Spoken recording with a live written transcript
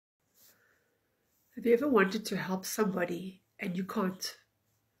Have you ever wanted to help somebody and you can't?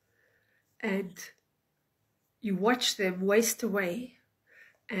 And you watch them waste away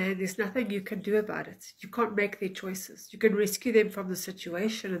and there's nothing you can do about it. You can't make their choices. You can rescue them from the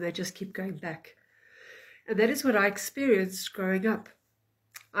situation and they just keep going back. And that is what I experienced growing up.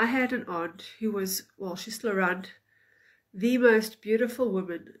 I had an aunt who was, well, she's still around, the most beautiful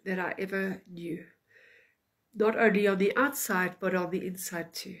woman that I ever knew. Not only on the outside, but on the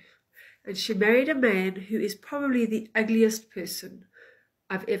inside too. And she married a man who is probably the ugliest person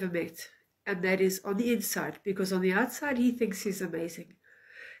I've ever met. And that is on the inside, because on the outside he thinks he's amazing.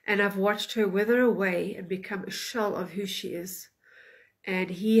 And I've watched her wither away and become a shell of who she is. And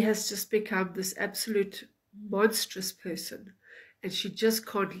he has just become this absolute monstrous person. And she just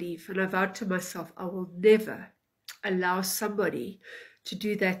can't leave. And I vowed to myself, I will never allow somebody to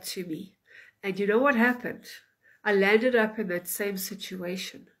do that to me. And you know what happened? I landed up in that same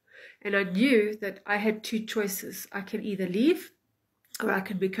situation. And I knew that I had two choices. I can either leave or I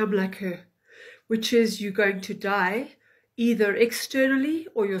can become like her, which is you're going to die either externally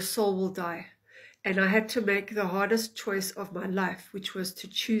or your soul will die. And I had to make the hardest choice of my life, which was to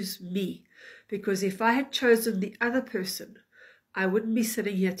choose me. Because if I had chosen the other person, I wouldn't be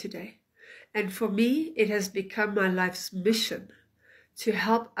sitting here today. And for me, it has become my life's mission to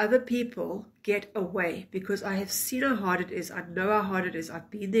help other people get away, because I have seen how hard it is. I know how hard it is. I've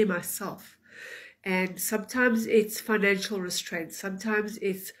been there myself. And sometimes it's financial restraint. Sometimes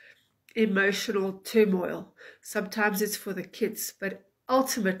it's emotional turmoil. Sometimes it's for the kids. But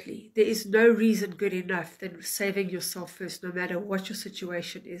ultimately, there is no reason good enough than saving yourself first, no matter what your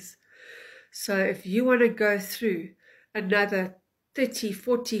situation is. So if you want to go through another 30,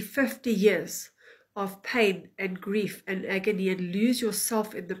 40, 50 years of pain and grief and agony and lose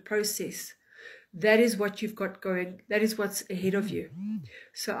yourself in the process, that is what you've got going. That is what's ahead of you.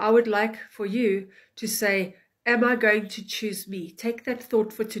 So I would like for you to say, am I going to choose me? Take that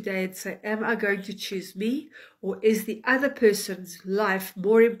thought for today and say, am I going to choose me, or is the other person's life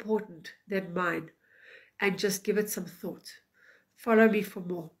more important than mine? And just give it some thought. Follow me for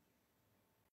more.